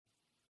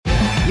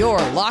Your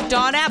Locked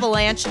On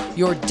Avalanche,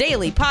 your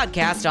daily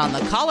podcast on the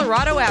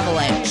Colorado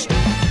Avalanche.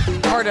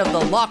 Part of the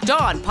Locked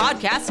On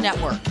Podcast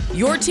Network,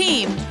 your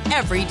team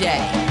every day.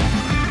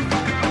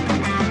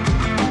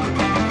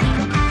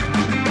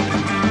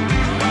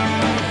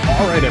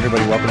 All right,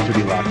 everybody, welcome to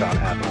the Locked On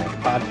Avalanche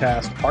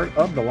podcast, part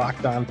of the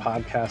Locked On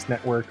Podcast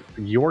Network,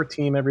 your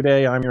team every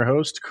day. I'm your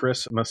host,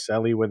 Chris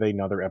Maselli, with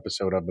another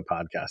episode of the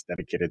podcast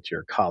dedicated to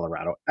your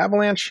Colorado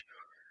Avalanche.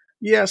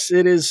 Yes,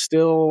 it is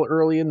still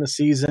early in the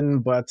season,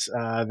 but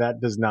that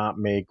does not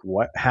make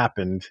what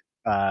happened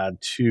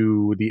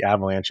to the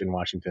Avalanche in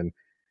Washington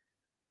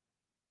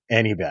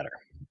any better.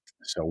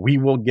 So we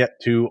will get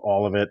to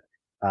all of it.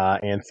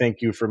 And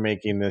thank you for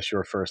making this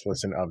your first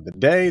listen of the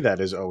day. That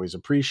is always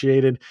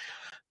appreciated.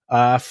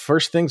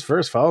 First things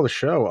first, follow the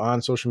show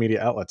on social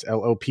media outlets,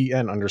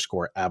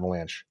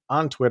 LOPN_Avalanche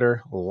on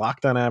Twitter,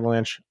 Locked On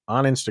Avalanche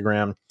on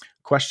Instagram.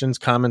 Questions,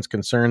 comments,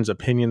 concerns,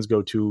 opinions,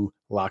 go to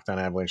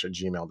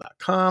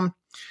lockedonavalanche@gmail.com.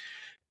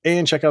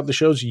 And check out the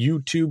show's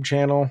YouTube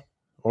channel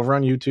over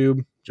on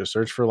YouTube. Just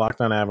search for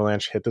Locked On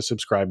Avalanche, hit the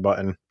subscribe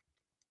button,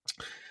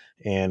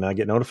 and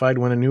get notified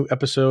when a new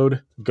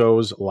episode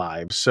goes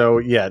live. So,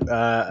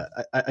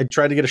 I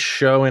tried to get a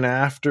show in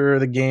after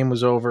the game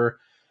was over.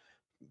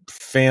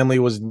 Family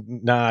was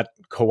not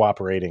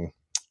cooperating,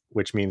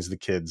 which means the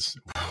kids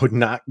would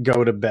not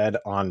go to bed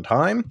on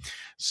time.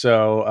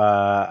 So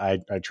I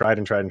tried,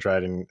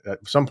 and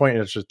at some point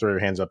it's just throw your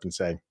hands up and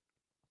say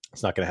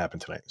it's not going to happen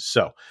tonight.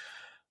 So,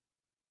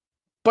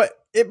 but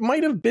it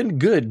might have been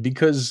good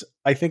because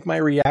I think my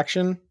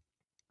reaction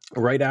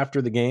right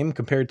after the game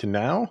compared to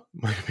now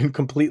might have been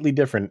completely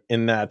different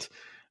in that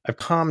I've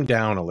calmed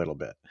down a little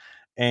bit.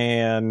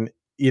 And,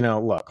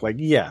 look,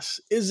 yes,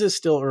 is this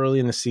still early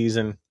in the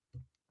season?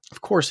 Of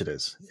course it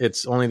is.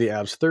 It's only the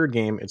Avs' third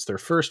game. It's their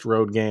first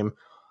road game.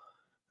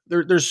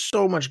 There's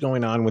so much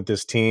going on with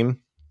this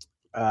team,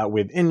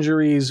 with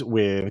injuries,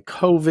 with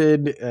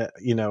COVID,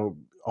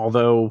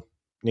 although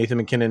Nathan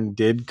MacKinnon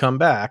did come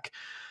back.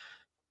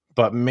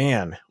 But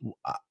man,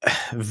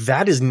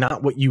 that is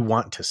not what you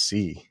want to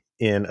see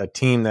in a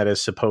team that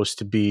is supposed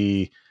to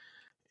be,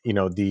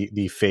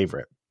 the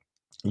favorite.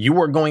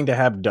 You are going to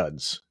have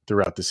duds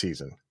throughout the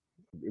season.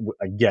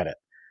 I get it.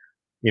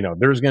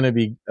 There's going to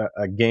be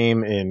a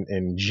game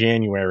in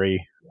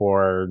January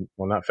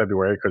not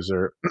February because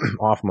they're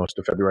off most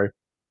of February,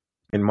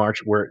 in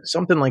March, where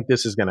something like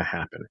this is going to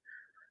happen.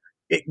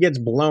 It gets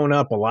blown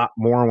up a lot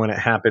more when it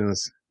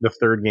happens the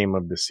third game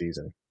of the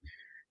season.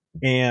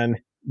 And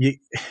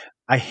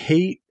I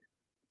hate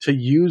to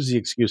use the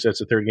excuse that's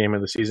the third game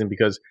of the season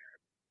because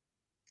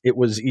it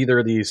was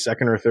either the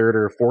second or third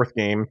or fourth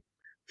game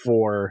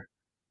for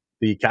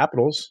the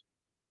Capitals,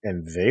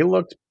 and they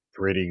looked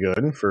pretty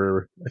good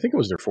for, I think it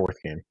was their fourth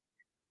game.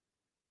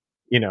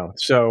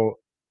 So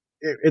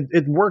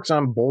it works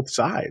on both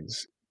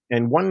sides.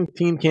 And one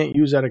team can't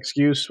use that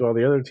excuse while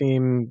the other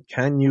team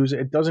can use it.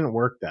 It doesn't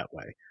work that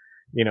way.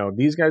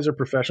 These guys are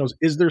professionals.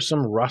 Is there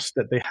some rust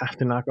that they have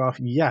to knock off?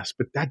 Yes,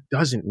 but that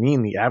doesn't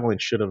mean the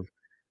Avalanche should have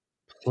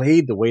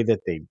played the way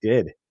that they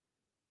did.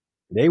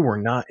 They were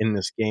not in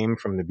this game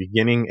from the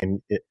beginning.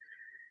 And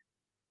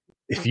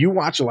if you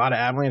watch a lot of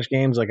Avalanche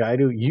games like I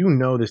do,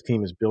 this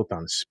team is built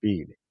on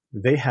speed.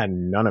 They had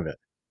none of it.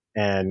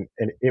 And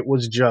it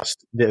was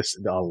just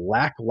a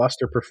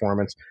lackluster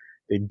performance.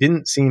 They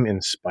didn't seem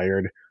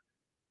inspired.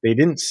 They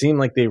didn't seem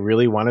like they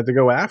really wanted to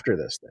go after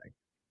this thing.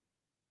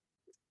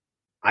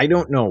 I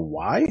don't know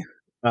why.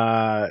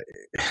 I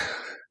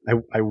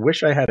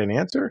wish I had an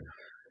answer,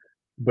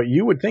 but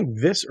you would think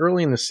this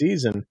early in the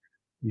season,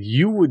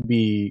 you would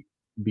be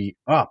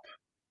up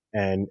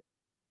and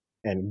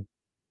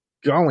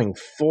going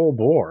full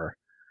bore.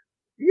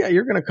 Yeah,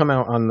 you're going to come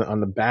out on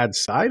the bad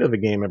side of a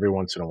game every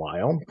once in a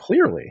while,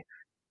 clearly.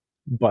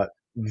 But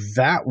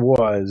that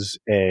was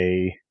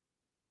a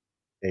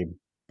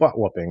butt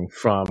whooping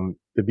from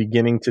the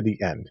beginning to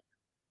the end.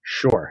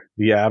 Sure,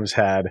 the Avs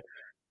had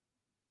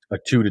a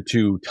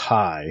 2-2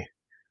 tie,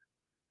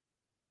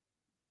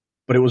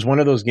 but it was one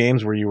of those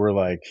games where you were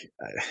like,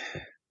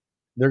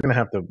 they're going to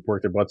have to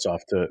work their butts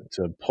off to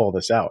pull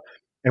this out.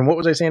 And what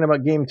was I saying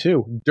about game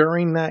 2?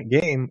 During that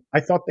game, I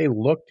thought they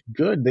looked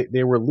good.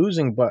 They were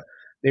losing, but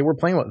they were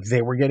playing well.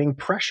 They were getting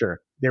pressure.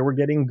 They were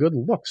getting good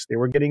looks. They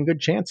were getting good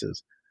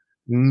chances.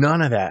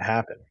 None of that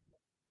happened.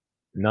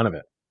 None of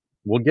it.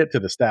 We'll get to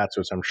the stats,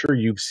 which I'm sure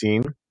you've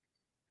seen.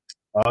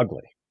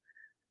 Ugly.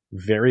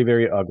 Very,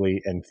 very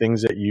ugly, and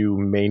things that you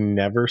may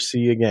never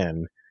see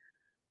again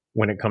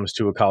when it comes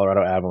to a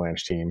Colorado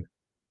Avalanche team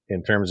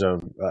in terms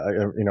of,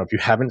 if you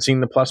haven't seen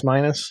the plus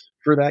minus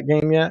for that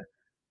game yet,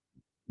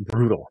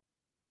 brutal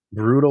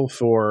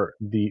for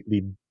the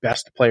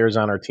best players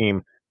on our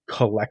team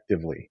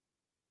collectively.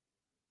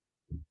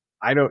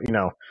 I don't,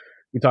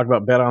 we talk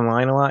about Bet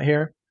Online a lot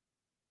here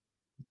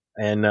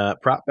and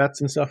prop bets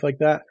and stuff like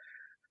that.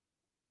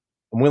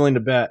 I'm willing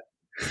to bet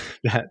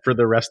that for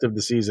the rest of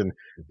the season,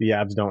 the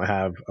Avs don't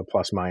have a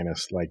plus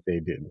minus like they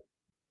did.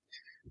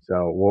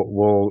 So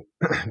we'll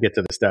get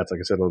to the stats, like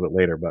I said, a little bit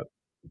later. But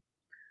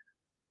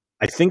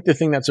I think the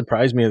thing that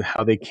surprised me is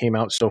how they came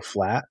out so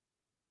flat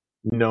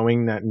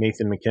knowing that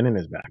Nathan MacKinnon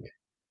is back.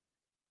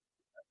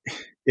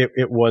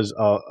 It was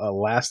a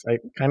last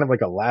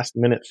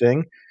minute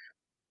thing.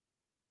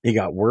 He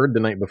got word the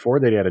night before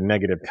that he had a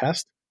negative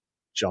test,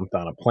 jumped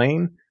on a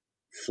plane,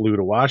 flew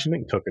to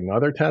Washington, took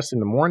another test in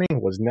the morning,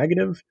 was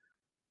negative,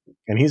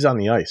 and he's on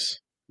the ice.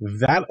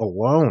 That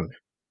alone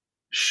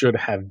should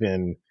have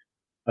been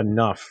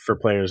enough for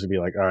players to be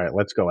like, all right,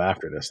 let's go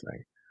after this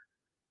thing.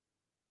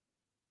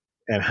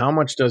 And how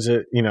much does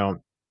it,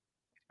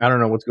 I don't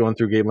know what's going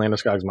through Gabe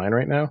Landeskog's mind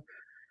right now,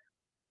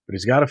 but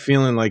he's got to be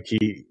feeling like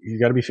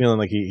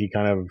he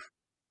kind of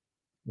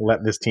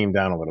let this team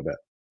down a little bit,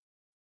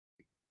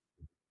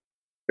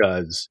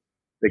 because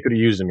they could have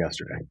used him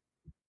yesterday.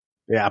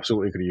 They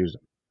absolutely could have used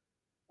him.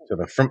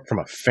 So from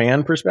a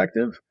fan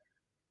perspective,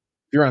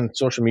 if you're on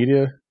social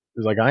media,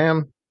 it's like I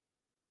am,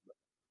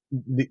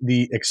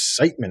 the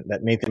excitement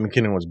that Nathan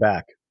MacKinnon was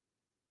back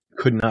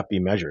could not be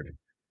measured.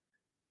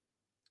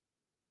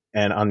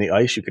 And on the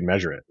ice, you could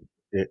measure it.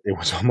 It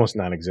was almost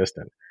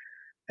non-existent.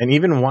 And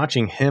even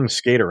watching him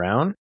skate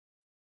around,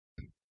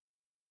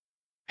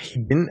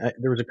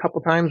 there was a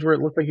couple times where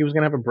it looked like he was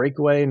going to have a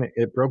breakaway and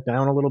it broke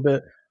down a little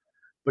bit.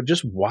 But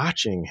just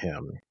watching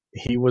him,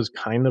 he was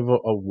kind of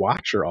a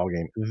watcher all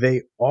game.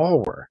 They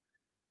all were.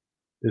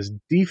 His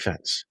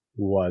defense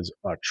was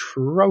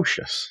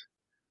atrocious.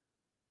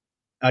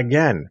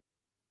 Again,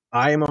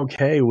 I am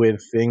okay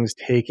with things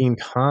taking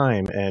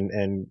time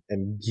and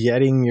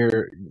getting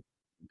your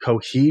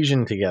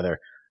cohesion together.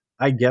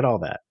 I get all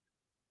that.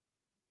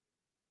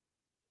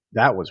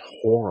 That was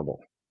horrible.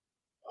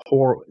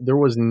 There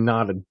was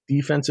not a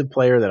defensive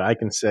player that I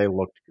can say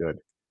looked good,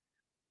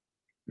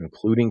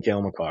 including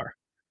Cale Makar.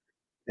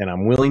 And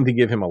I'm willing to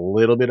give him a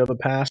little bit of a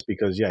pass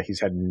because, yeah,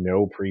 he's had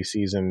no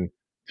preseason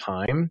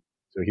time.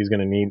 So he's going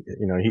to need,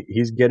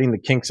 he's getting the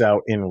kinks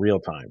out in real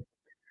time,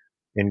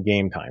 in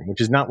game time,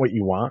 which is not what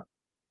you want.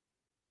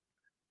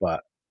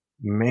 But,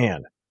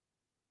 man,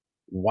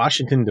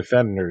 Washington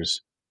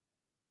defenders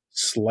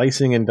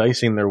slicing and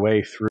dicing their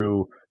way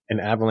through an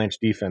Avalanche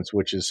defense,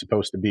 which is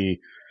supposed to be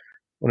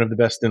one of the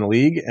best in the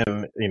league.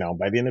 And,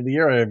 by the end of the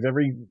year, I have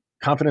every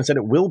confidence that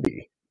it will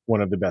be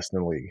one of the best in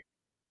the league.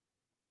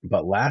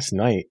 But last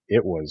night,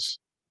 it was,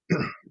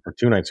 or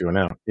 2 nights ago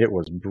now, it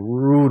was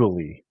brutal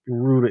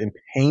and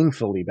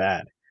painfully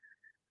bad.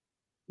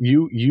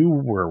 You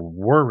were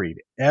worried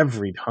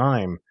every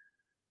time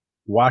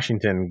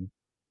Washington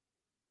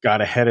got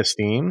ahead of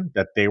steam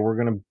that they were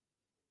going to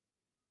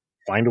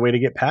find a way to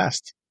get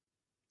past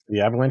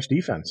the Avalanche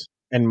defense.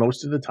 And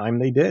most of the time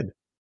they did.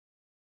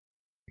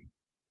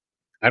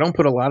 I don't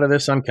put a lot of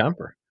this on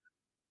Kuemper.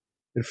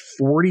 He had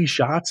 40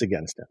 shots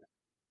against him.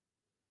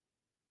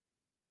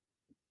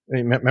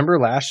 Remember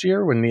last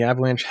year when the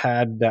Avalanche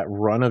had that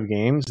run of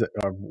games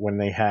when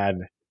they had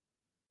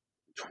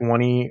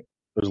 20, it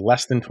was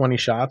less than 20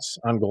 shots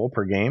on goal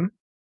per game?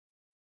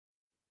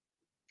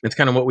 It's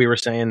kind of what we were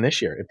saying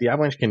this year. If the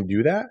Avalanche can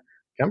do that,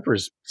 Kuemper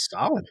is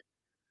solid.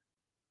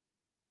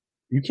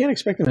 You can't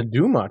expect him to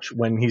do much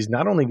when he's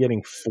not only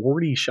getting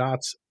 40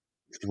 shots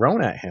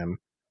thrown at him,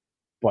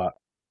 but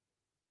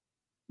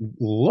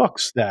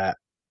looks that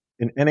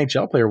an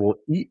NHL player will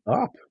eat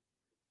up.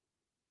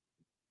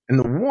 And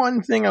the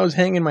one thing I was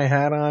hanging my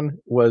hat on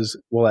was,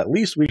 well, at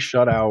least we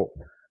shut out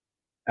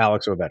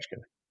Alex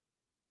Ovechkin.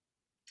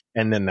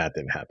 And then that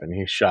didn't happen.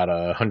 He shot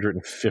a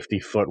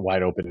 150-foot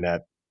wide open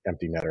net,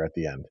 empty netter at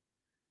the end.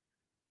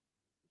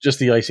 Just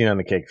the icing on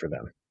the cake for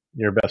them.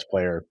 Your best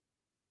player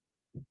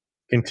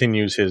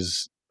continues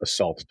his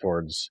assault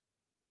towards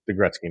the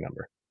Gretzky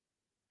number.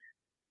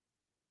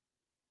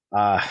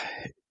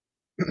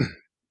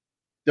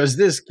 Does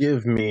this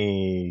give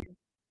me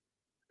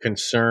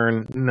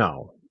concern?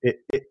 No,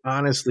 it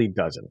honestly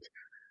doesn't.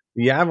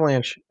 The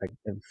Avalanche, I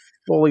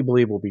fully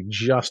believe, will be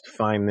just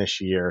fine this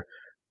year.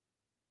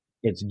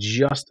 It's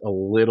just a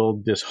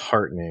little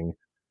disheartening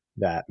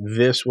that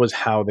this was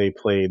how they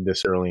played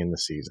this early in the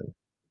season.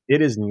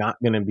 It is not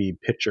going to be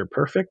picture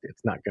perfect.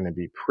 It's not going to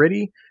be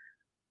pretty.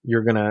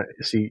 You're going to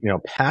see,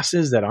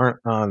 passes that aren't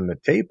on the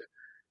tape.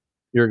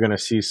 You're going to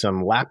see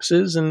some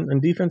lapses in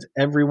defense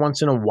every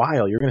once in a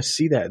while. You're going to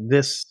see that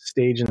this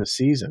stage in the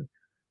season.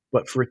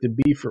 But for it to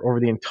be for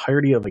over the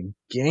entirety of a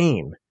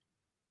game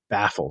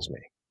baffles me.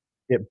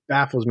 It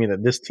baffles me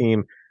that this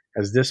team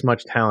has this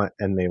much talent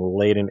and they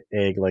laid an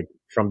egg like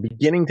from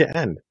beginning to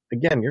end.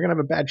 Again, you're going to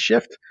have a bad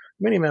shift.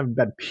 You may even have a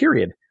bad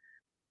period.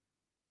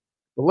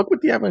 But look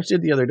what the Avalanche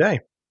did the other day.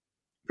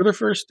 For the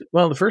first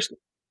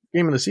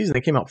game of the season,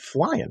 they came out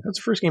flying. That's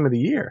the first game of the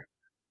year.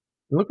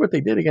 And look what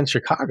they did against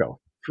Chicago.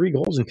 3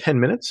 goals in 10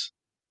 minutes.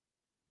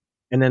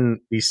 And then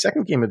the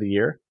second game of the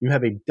year, you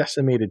have a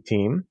decimated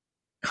team,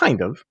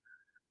 kind of.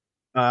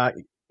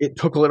 It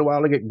took a little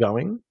while to get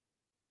going.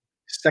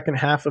 Second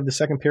half of the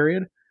second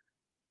period,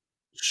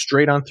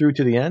 straight on through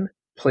to the end,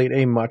 played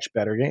a much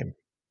better game.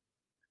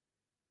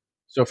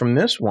 So from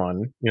this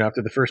one,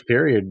 after the first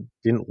period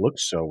didn't look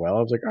so well,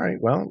 I was like, all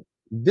right, well,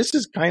 this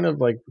is kind of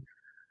like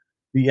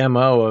the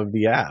MO of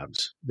the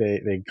Avs.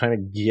 They kind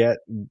of get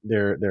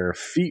their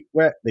feet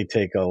wet, they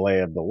take a lay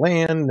of the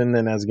land, and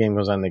then as the game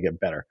goes on, they get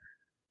better.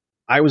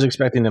 I was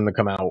expecting them to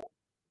come out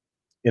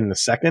in the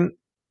second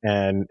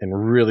and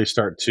really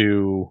start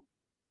to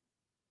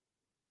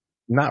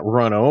not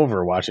run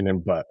over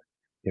Washington, but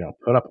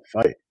put up a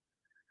fight.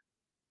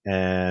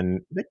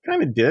 And they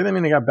kind of did. I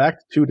mean, they got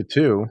back to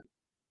 2-2,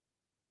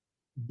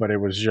 but it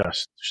was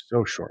just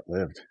so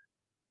short-lived.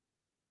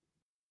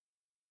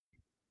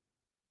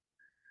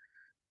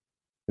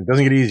 It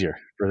doesn't get easier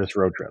for this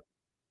road trip.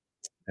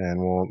 And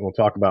we'll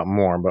talk about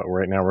more, but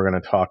right now we're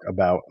going to talk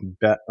about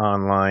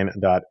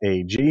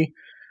betonline.ag.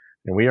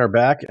 And we are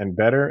back and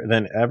better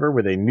than ever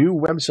with a new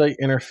website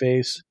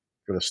interface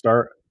for the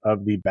start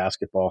of the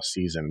basketball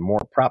season. More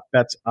prop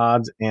bets,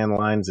 odds, and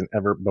lines than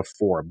ever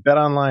before.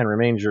 BetOnline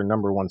remains your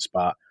number one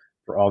spot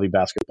for all the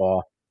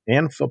basketball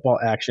and football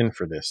action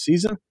for this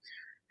season.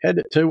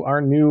 Head to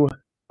our new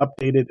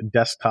updated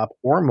desktop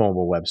or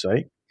mobile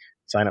website.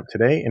 Sign up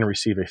today and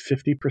receive a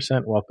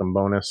 50% welcome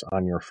bonus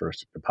on your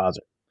first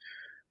deposit.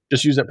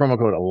 Just use that promo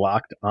code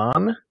LOCKED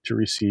ON to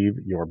receive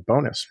your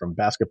bonus from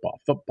basketball,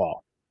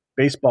 football,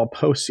 baseball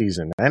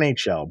postseason,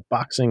 NHL,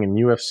 boxing, and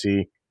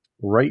UFC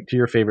right to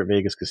your favorite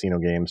Vegas casino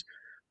games.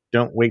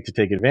 Don't wait to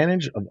take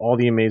advantage of all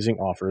the amazing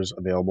offers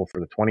available for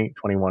the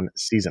 2021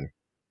 season.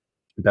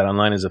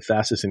 BetOnline is the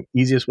fastest and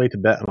easiest way to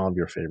bet on all of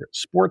your favorite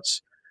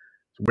sports.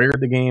 It's where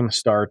the game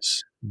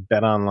starts.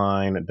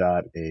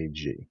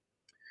 BetOnline.ag.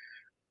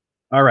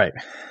 All right.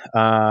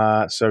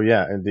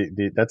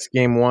 That's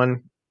game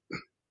one.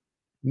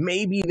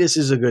 Maybe this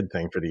is a good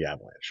thing for the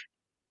Avalanche.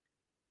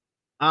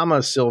 I'm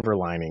a silver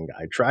lining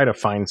guy. Try to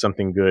find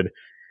something good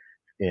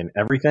in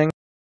everything.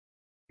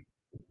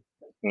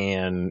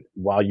 And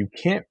while you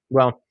can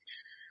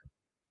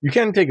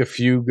take a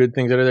few good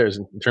things out of there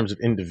in terms of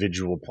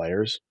individual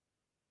players,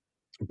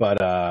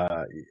 but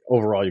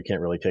overall you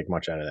can't really take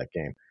much out of that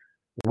game,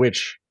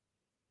 which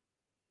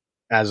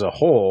as a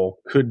whole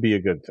could be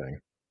a good thing.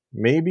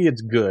 Maybe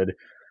it's good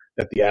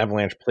that the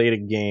Avalanche played a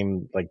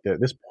game like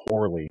this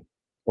poorly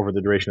over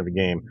the duration of a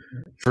game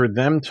for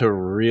them to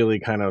really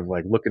kind of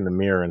like look in the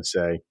mirror and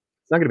say,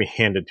 it's not going to be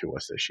handed to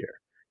us this year.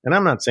 And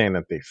I'm not saying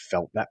that they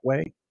felt that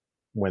way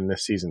when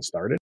this season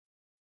started,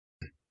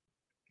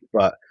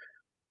 but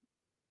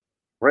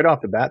right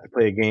off the bat to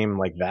play a game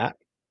like that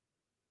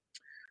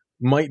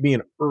might be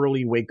an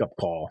early wake-up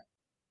call,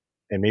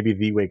 and maybe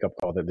the wake-up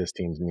call that this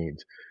team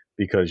needs,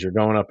 because you're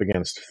going up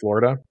against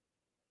Florida,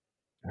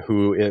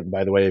 who,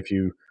 by the way, if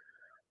you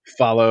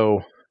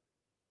follow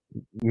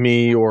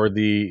me or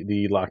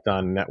the Locked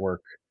On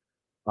Network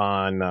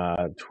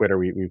on Twitter,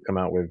 we've come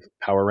out with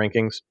power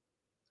rankings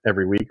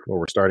every week. Well,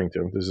 we're starting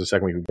to. This is the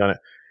second week we've done it.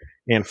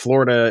 And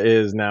Florida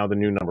is now the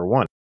new number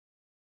one.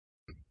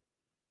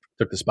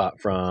 Took the spot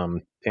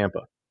from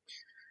Tampa.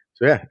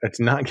 So, yeah, it's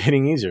not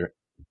getting easier.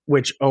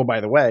 Which, oh, by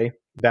the way,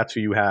 that's who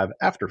you have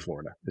after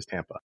Florida is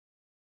Tampa.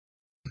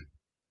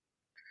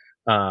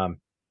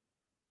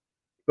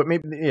 But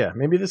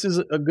maybe this is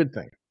a good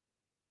thing,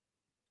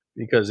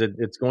 because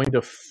it's going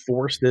to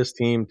force this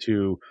team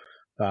to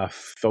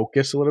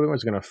focus a little bit.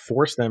 It's going to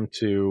force them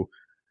to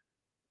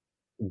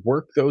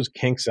work those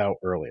kinks out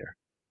earlier,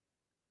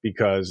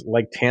 because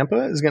like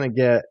Tampa is going to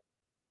get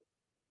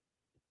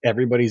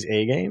everybody's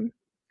A game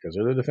because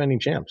they're the defending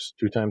champs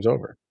 2 times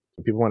over.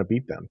 So people want to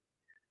beat them.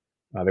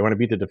 They want to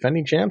beat the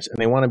defending champs, and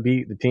they want to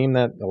beat the team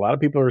that a lot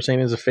of people are saying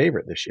is a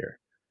favorite this year.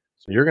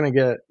 So you're going to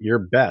get your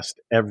best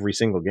every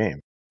single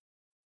game.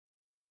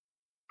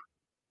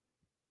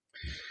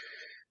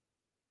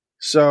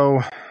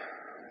 So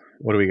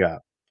what do we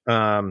got?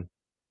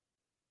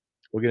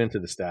 We'll get into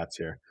the stats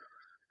here.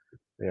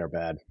 They are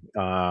bad.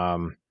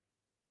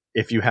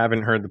 If you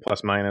haven't heard the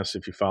plus minus,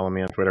 if you follow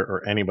me on Twitter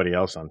or anybody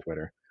else on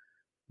Twitter,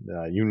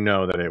 you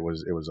know that it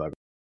was ugly.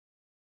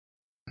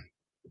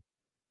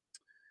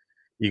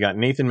 You got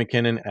Nathan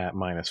McKinnon at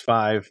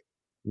 -5,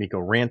 Mikko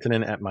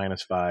Rantanen at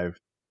 -5,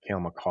 Cale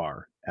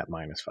Makar at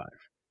 -5.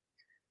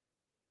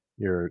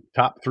 Your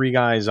top 3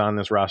 guys on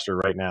this roster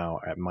right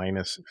now at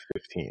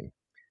 -15.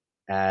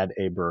 Add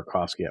a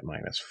Burakovsky at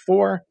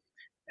 -4.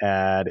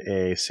 Add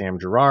a Sam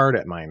Girard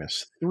at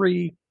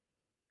 -3.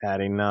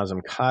 Add a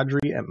Nazem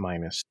Kadri at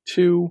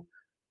 -2.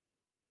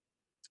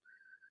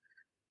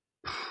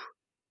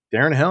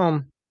 Darren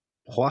Helm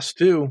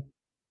 +2.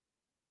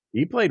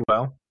 He played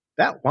well.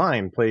 That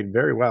line played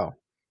very well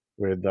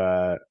with,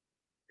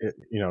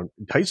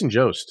 Tyson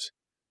Jost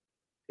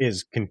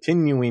is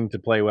continuing to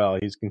play well.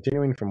 He's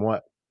continuing from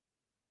what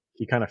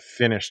he kind of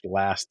finished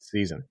last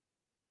season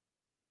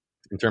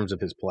in terms of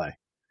his play.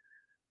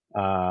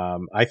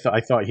 I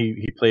thought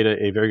he played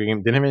a very good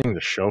game. Didn't have anything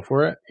to show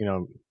for it.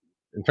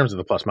 In terms of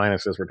the plus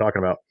minus, as we're talking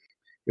about,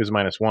 he was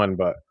 -1,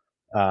 but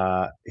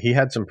he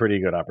had some pretty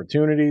good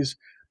opportunities.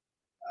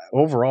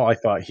 Overall, I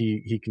thought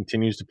he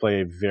continues to play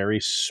a very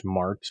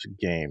smart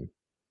game.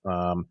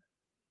 And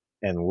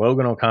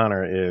Logan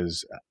O'Connor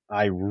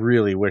I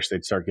really wish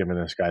they'd start giving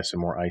this guy some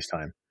more ice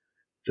time.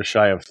 Just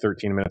shy of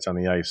 13 minutes on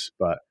the ice,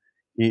 but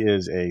he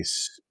is a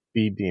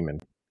speed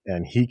demon,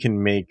 and he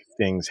can make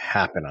things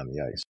happen on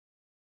the ice.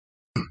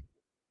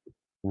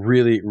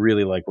 Really,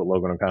 really like what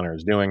Logan O'Connor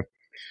is doing.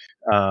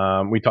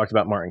 We talked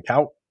about Martin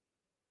Kaut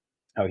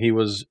how he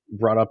was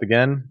brought up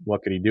again.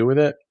 What could he do with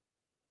it?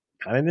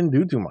 Kind of didn't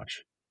do too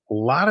much. A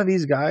lot of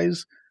these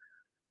guys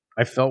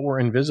I felt were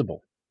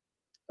invisible.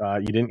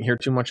 You didn't hear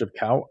too much of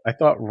Cow. I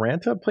thought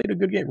Ranta played a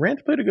good game.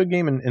 Ranta played a good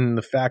game in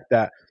the fact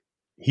that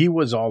he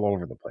was all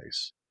over the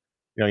place.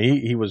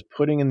 He was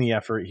putting in the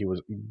effort. He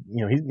was,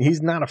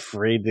 he's not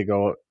afraid to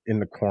go in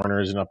the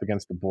corners and up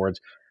against the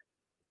boards.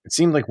 It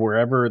seemed like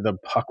wherever the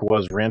puck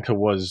was, Ranta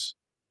was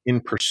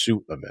in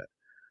pursuit of it.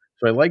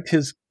 So I liked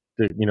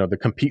the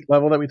compete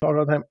level that we talk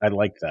all the time. I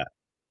liked that.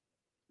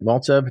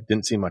 Maltsev,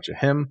 didn't see much of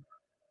him.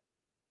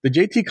 The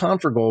JT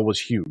Confer goal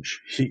was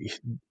huge.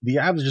 The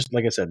Avs, just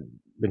like I said,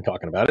 been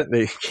talking about it.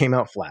 They came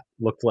out flat,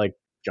 looked like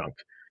junk.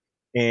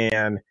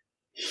 And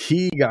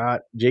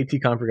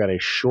JT Confer got a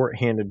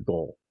shorthanded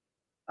goal.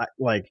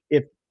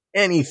 If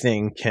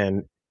anything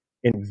can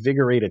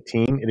invigorate a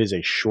team, it is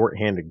a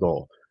shorthanded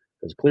goal.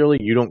 Because clearly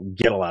you don't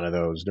get a lot of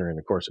those during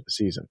the course of the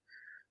season.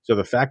 So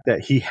the fact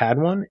that he had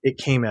one, it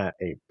came at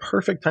a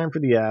perfect time for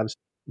the Avs.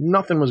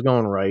 Nothing was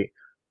going right.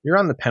 You're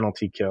on the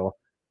penalty kill.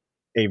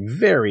 A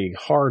very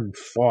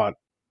hard-fought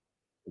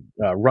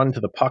run to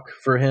the puck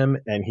for him,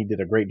 and he did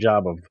a great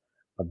job of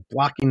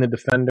blocking the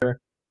defender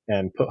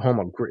and put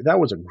home that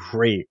was a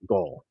great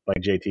goal by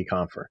JT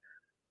Confer.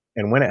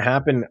 And when it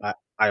happened,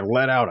 I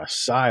let out a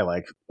sigh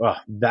like, oh,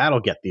 that'll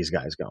get these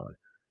guys going.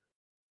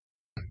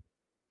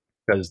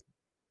 Because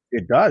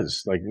it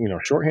does.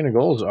 Shorthanded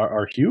goals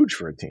are huge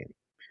for a team.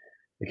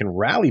 They can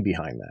rally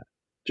behind that.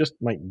 Just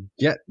might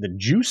get the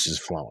juices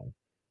flowing.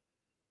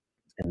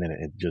 And then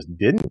it just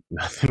didn't.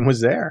 Nothing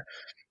was there.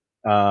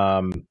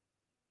 Kadri,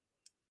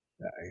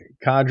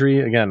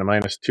 again, a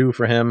 -2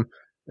 for him.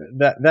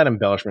 That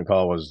embellishment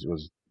call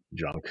was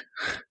junk.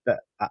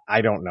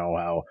 I don't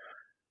know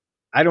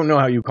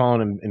how you call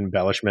an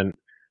embellishment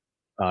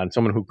on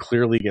someone who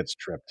clearly gets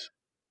tripped.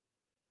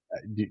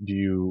 Do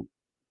you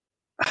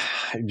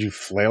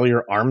flail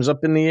your arms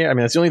up in the air? I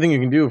mean, that's the only thing you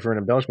can do for an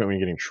embellishment when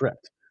you're getting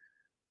tripped.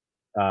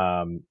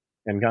 And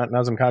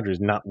Nazem Kadri is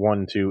not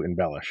one to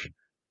embellish.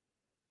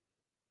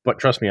 But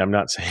trust me, I'm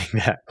not saying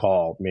that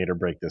call made or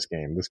break this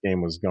game. This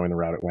game was going the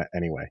route it went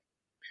anyway.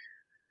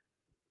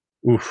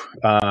 Oof.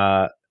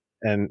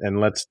 And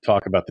let's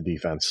talk about the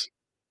defense.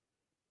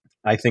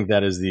 I think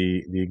that is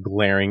the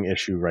glaring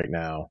issue right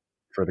now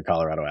for the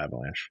Colorado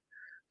Avalanche.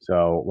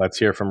 So let's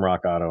hear from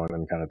Rock Auto and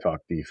then kind of talk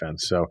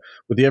defense. So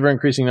with the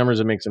ever-increasing numbers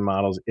of makes and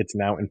models, it's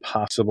now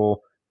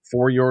impossible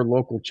for your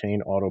local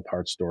chain auto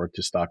parts store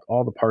to stock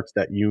all the parts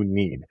that you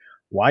need.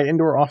 Why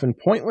endure often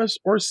pointless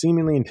or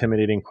seemingly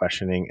intimidating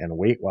questioning and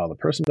wait while the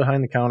person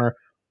behind the counter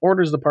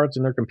orders the parts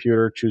in their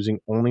computer, choosing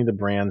only the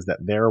brands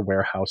that their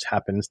warehouse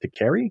happens to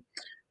carry?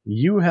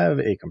 You have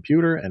a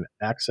computer and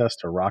access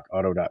to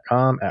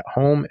rockauto.com at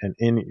home and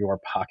in your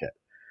pocket.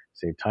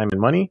 Save time and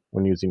money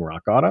when using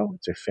Rock Auto.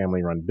 It's a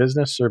family-run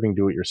business serving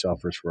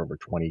do-it-yourselfers for over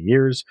 20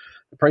 years.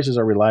 The prices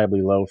are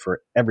reliably low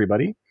for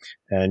everybody,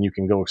 and you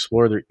can go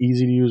explore their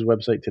easy-to-use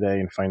website today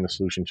and find the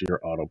solution to your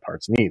auto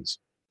parts needs.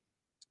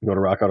 Go to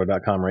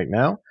rockauto.com right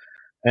now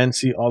and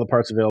see all the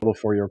parts available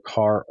for your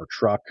car or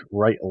truck.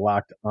 Right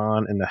Locked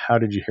On in the How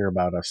Did You Hear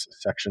About Us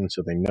section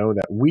so they know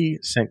that we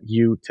sent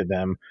you to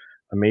them.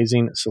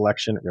 Amazing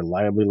selection,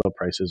 reliably low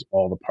prices,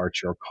 all the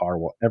parts your car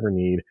will ever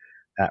need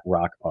at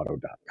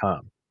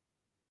rockauto.com.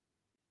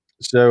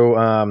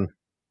 So,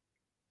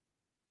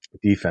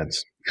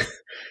 defense.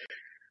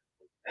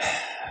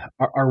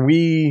 Are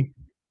we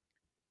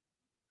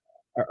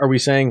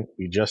saying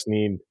we just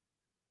need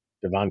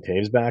Devon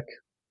Toews back?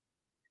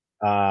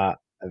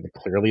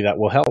 Clearly that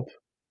will help,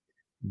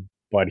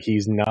 but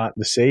he's not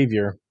the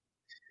savior.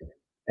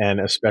 And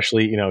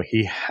especially,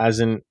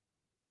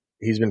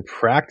 he's been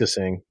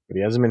practicing, but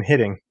he hasn't been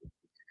hitting.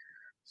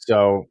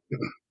 So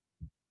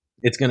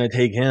it's going to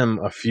take him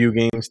a few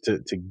games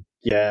to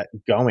get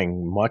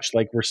going, much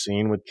like we're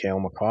seeing with Cale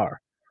Makar.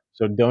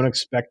 So don't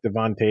expect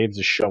Devon Toews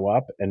to show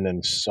up and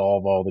then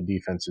solve all the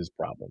defense's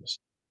problems.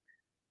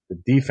 The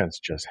defense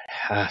just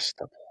has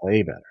to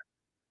play better.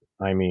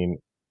 I mean,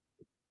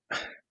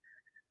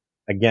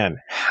 again,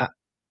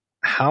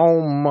 how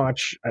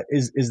much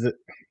is the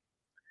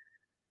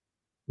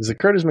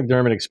Curtis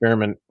McDermott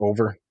experiment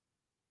over?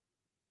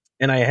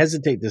 And I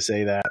hesitate to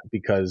say that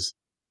because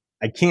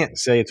I can't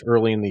say it's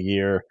early in the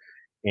year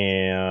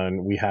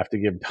and we have to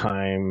give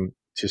time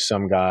to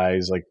some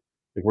guys. Like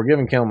we're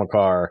giving Cale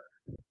Makar,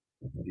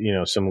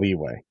 some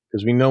leeway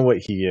because we know what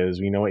he is.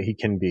 We know what he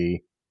can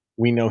be.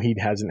 We know he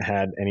hasn't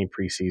had any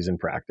preseason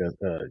practice,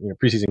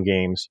 preseason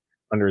games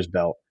under his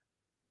belt.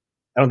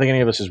 I don't think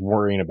any of us is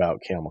worrying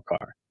about Cale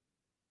Makar.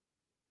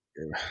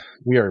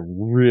 We are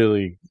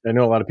really, I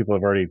know a lot of people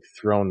have already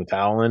thrown the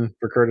towel in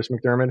for Curtis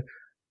McDermott.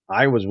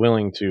 I was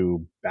willing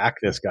to back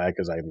this guy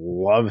because I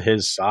love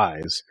his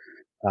size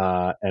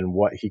and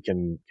what he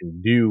can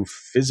do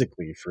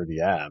physically for the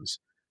Avs.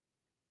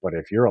 But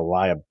if you're a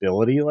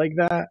liability like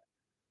that,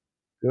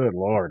 good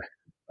Lord.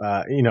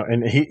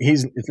 And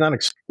it's not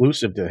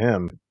exclusive to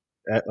him.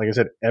 Like I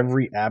said,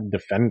 every Av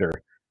defender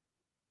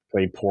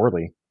played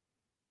poorly,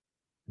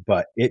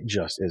 but it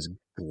just is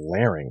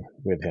glaring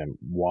with him.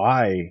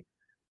 Why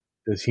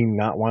Does he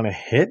not want to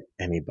hit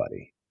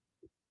anybody?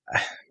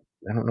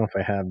 I don't know if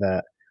I have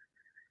that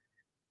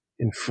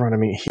in front of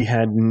me. He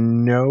had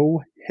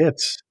no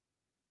hits.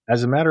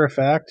 As a matter of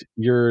fact,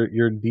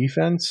 your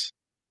defense,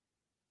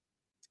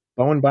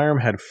 Bowen Byram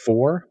had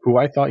 4, who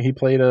I thought he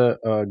played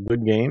a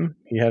good game.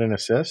 He had an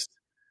assist.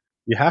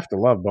 You have to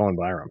love Bowen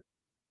Byram.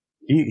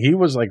 He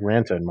was like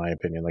Ranta, in my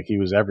opinion. Like, he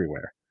was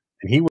everywhere.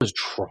 And he was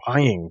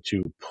trying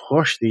to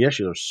push the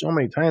issue. There's so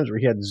many times where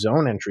he had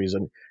zone entries,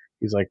 and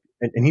he's like,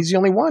 and he's the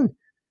only one.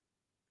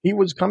 He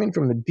was coming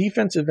from the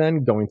defensive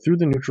end, going through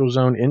the neutral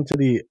zone into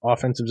the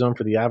offensive zone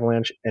for the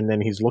Avalanche, and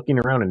then he's looking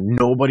around and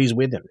nobody's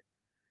with him.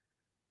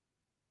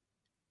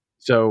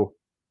 So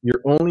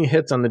your only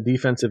hits on the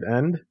defensive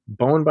end,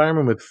 Bowen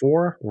Byram with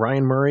 4,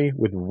 Ryan Murray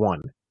with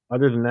 1.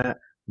 Other than that,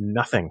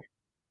 nothing.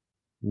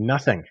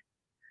 Nothing.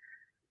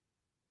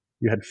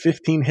 You had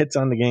 15 hits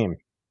on the game,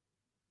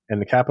 and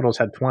the Capitals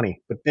had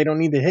 20. But they don't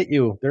need to hit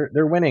you.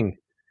 They're winning.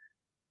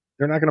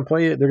 They're not going to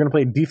play it. They're going to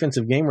play a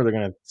defensive game where they're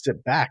going to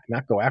sit back,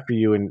 not go after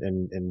you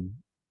and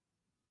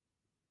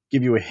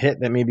give you a hit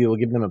that maybe will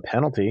give them a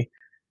penalty.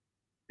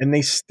 And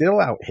they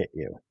still out hit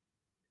you.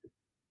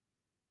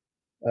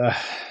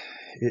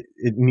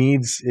 It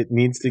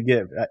needs to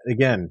give.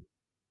 Again,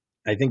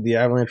 I think the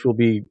Avalanche will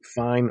be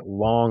fine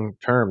long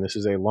term. This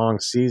is a long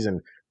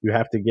season. You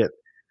have to get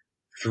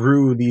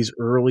through these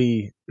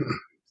early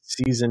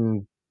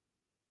season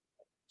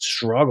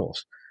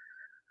struggles.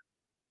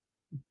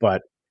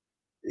 But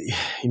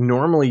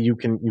normally you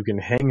can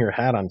hang your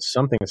hat on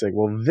something and say,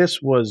 well,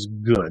 this was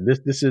good.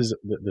 This is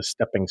the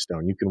stepping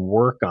stone. You can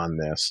work on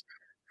this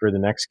for the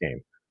next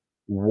game.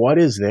 What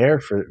is there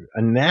for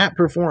in that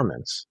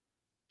performance?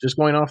 Just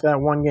going off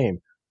that one game,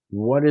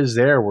 what is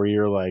there where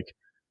you're like,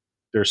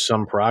 there's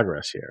some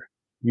progress here?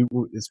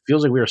 It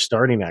feels like we are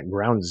starting at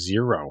ground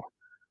zero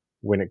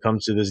when it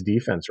comes to this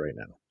defense right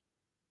now.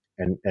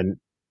 And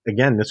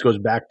again, this goes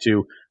back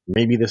to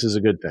maybe this is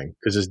a good thing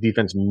because this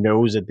defense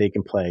knows that they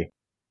can play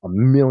a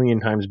million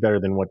times better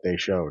than what they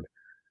showed.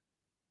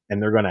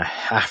 And they're going to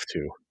have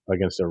to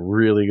against a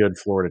really good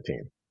Florida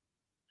team.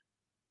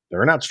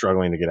 They're not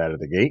struggling to get out of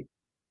the gate.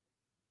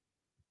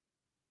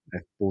 I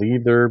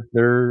believe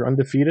they're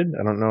undefeated.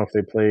 I don't know if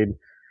they played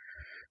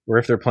or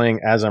if they're playing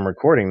as I'm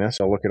recording this.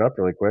 I'll look it up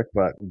really quick,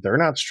 but they're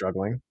not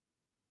struggling.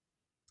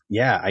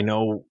 Yeah, I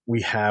know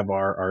we have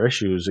our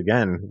issues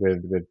again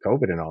with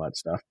COVID and all that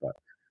stuff, but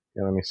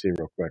yeah, let me see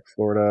real quick.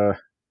 Florida,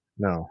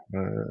 no,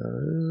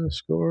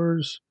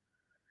 scores.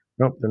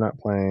 Nope, they're not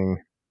playing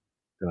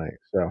tonight.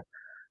 So,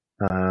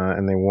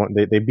 and they won.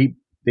 They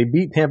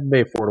beat Tampa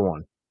Bay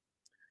 4-1.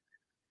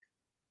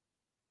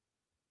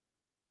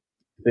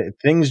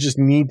 Things just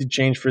need to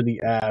change for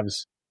the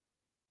Avs.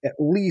 At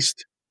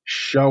least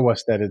show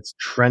us that it's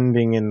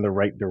trending in the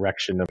right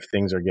direction of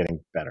things are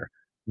getting better.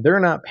 They're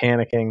not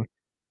panicking.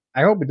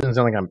 I hope it doesn't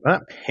sound like I'm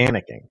not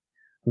panicking.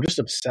 I'm just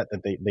upset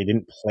that they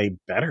didn't play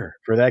better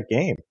for that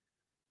game.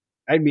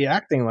 I'd be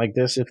acting like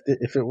this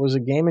if it was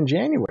a game in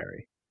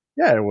January.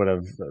 Yeah, it would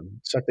have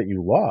sucked that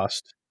you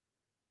lost.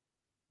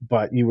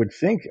 But you would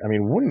think, I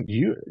mean, wouldn't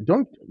you?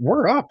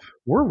 We're up.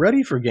 We're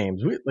ready for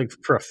games. Like,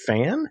 for a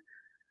fan,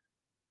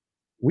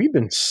 we've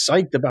been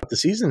psyched about the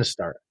season to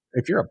start.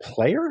 If you're a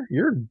player,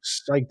 you're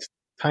psyched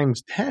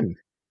times 10.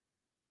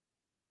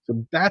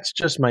 So that's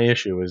just my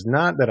issue, is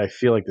not that I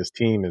feel like this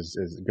team is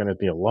going to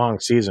be a long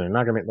season. I'm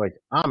not going to be like,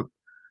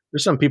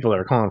 there's some people that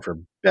are calling for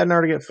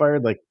Bednar to get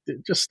fired. Like,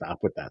 just stop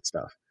with that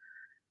stuff.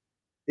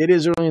 It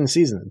is early in the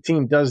season. The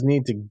team does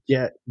need to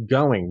get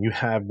going. You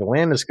have the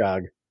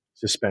Landeskog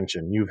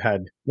suspension. You've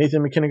had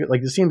Nathan McKinnon.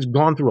 Like, this team's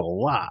gone through a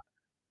lot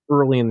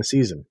early in the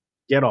season.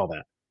 Get all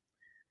that.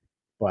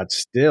 But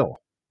still,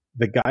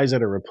 the guys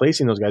that are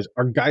replacing those guys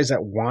are guys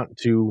that want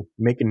to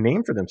make a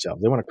name for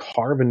themselves. They want to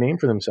carve a name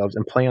for themselves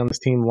and play on this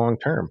team long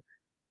term.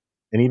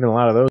 And even a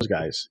lot of those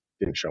guys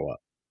didn't show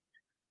up.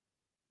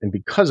 And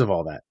because of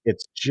all that,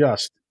 it's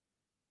just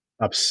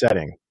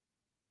upsetting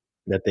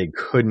that they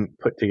couldn't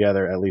put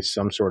together at least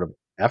some sort of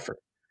effort.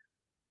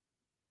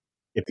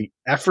 If the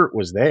effort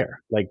was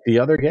there, like the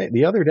other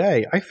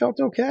day, I felt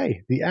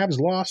okay. The Avs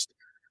lost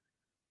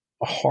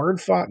a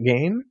hard-fought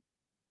game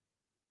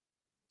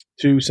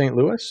to St.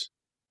 Louis,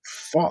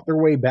 fought their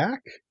way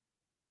back.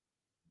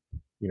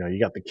 You know, you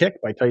got the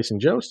kick by Tyson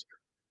Jost,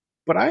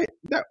 but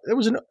that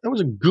was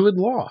a good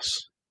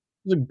loss.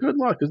 It was a good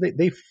loss because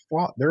they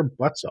fought their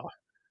butts off.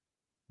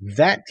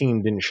 That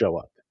team didn't show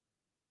up.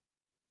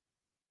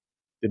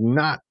 Did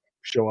not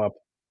show up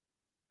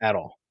at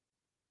all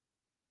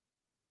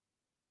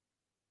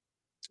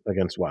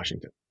against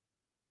Washington.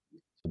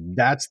 So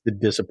that's the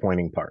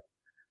disappointing part.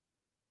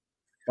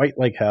 Fight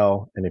like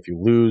hell, and if you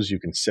lose,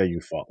 you can say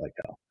you fought like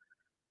hell.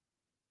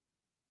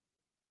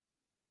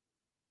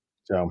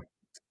 So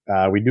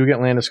we do get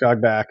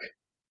Landeskog back.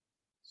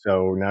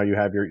 So now you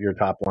have your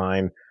top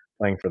line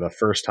playing for the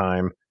first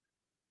time.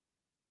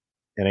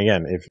 And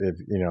again,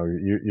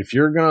 if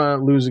you're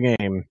gonna lose a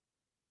game,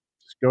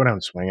 just go down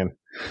swinging.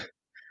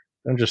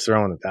 Don't just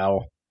throw in the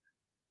towel.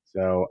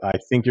 So I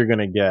think you're going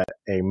to get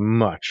a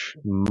much,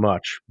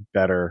 much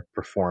better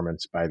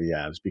performance by the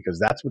Avs, because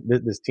that's what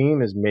this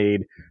team is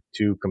made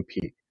to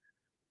compete.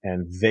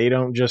 And they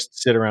don't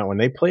just sit around. When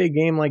they play a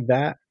game like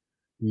that,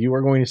 you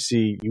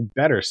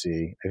better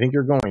see, I think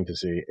you're going to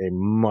see a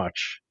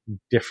much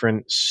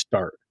different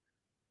start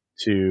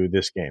to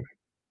this game.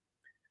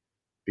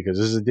 Because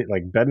this is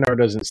like, Bednar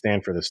doesn't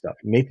stand for this stuff.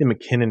 Nathan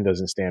MacKinnon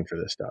doesn't stand for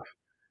this stuff.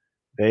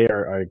 They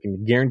I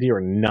can guarantee,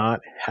 are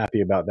not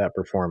happy about that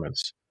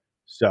performance.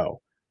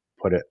 So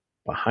put it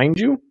behind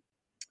you.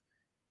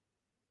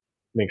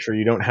 Make sure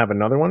you don't have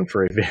another one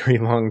for a very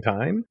long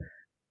time.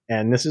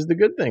 And this is the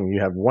good thing.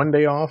 You have one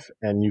day off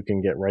and you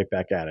can get right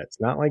back at it. It's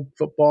not like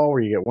football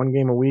where you get one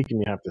game a week and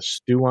you have to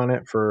stew on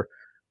it for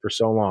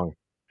so long.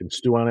 You can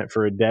stew on it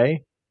for a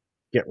day,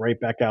 get right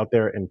back out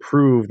there and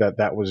prove that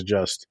that was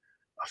just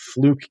a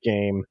fluke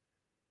game.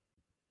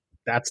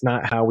 That's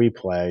not how we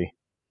play.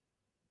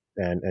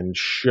 And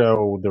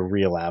show the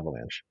real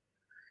Avalanche,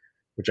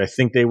 which I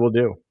think they will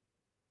do.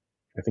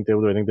 I think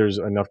there's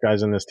enough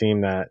guys on this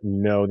team that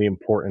know the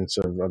importance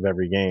of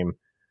every game,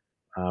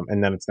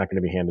 and then it's not going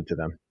to be handed to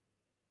them.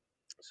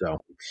 So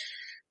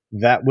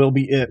that will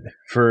be it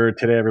for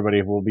today,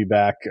 everybody. We'll be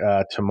back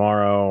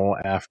tomorrow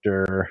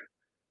after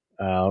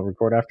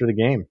record after the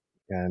game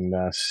and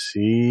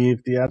see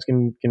if the Avs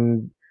can.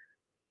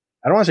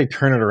 I don't want to say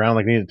turn it around,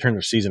 like they need to turn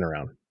their season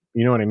around.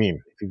 You know what I mean?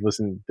 If you've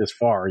listened this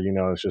far, you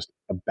know it's just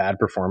a bad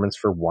performance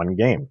for one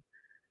game.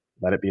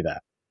 Let it be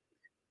that.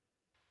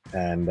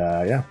 And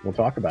we'll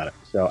talk about it.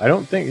 So I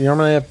don't think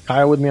normally I have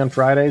Kyle with me on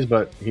Fridays,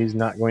 but he's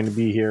not going to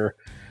be here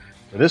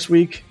for this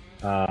week.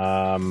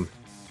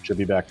 Should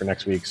be back for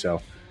next week.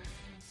 So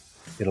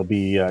it'll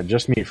be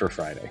just me for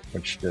Friday,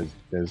 which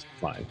is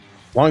fine.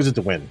 As long as it's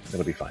a win,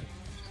 it'll be fine.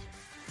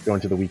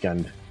 Going to the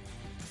weekend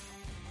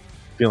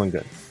feeling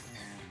good.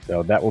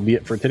 So that will be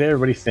it for today,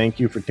 everybody. Thank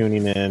you for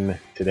tuning in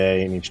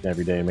today and each and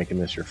every day and making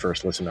this your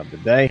first listen of the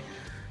day.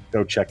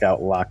 Go check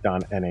out Locked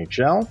On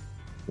NHL,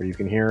 where you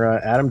can hear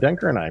Adam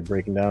Denker and I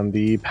breaking down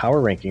the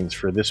power rankings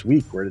for this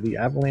week. Where did the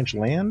Avalanche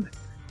land?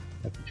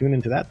 You have to tune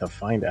into that to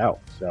find out.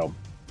 So,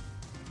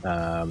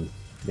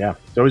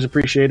 it's always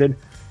appreciated.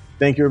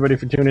 Thank you, everybody,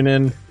 for tuning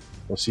in.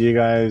 We'll see you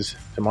guys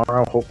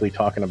tomorrow, hopefully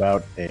talking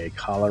about a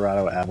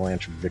Colorado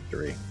Avalanche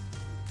victory.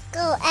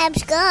 Go,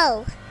 Avs,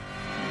 go!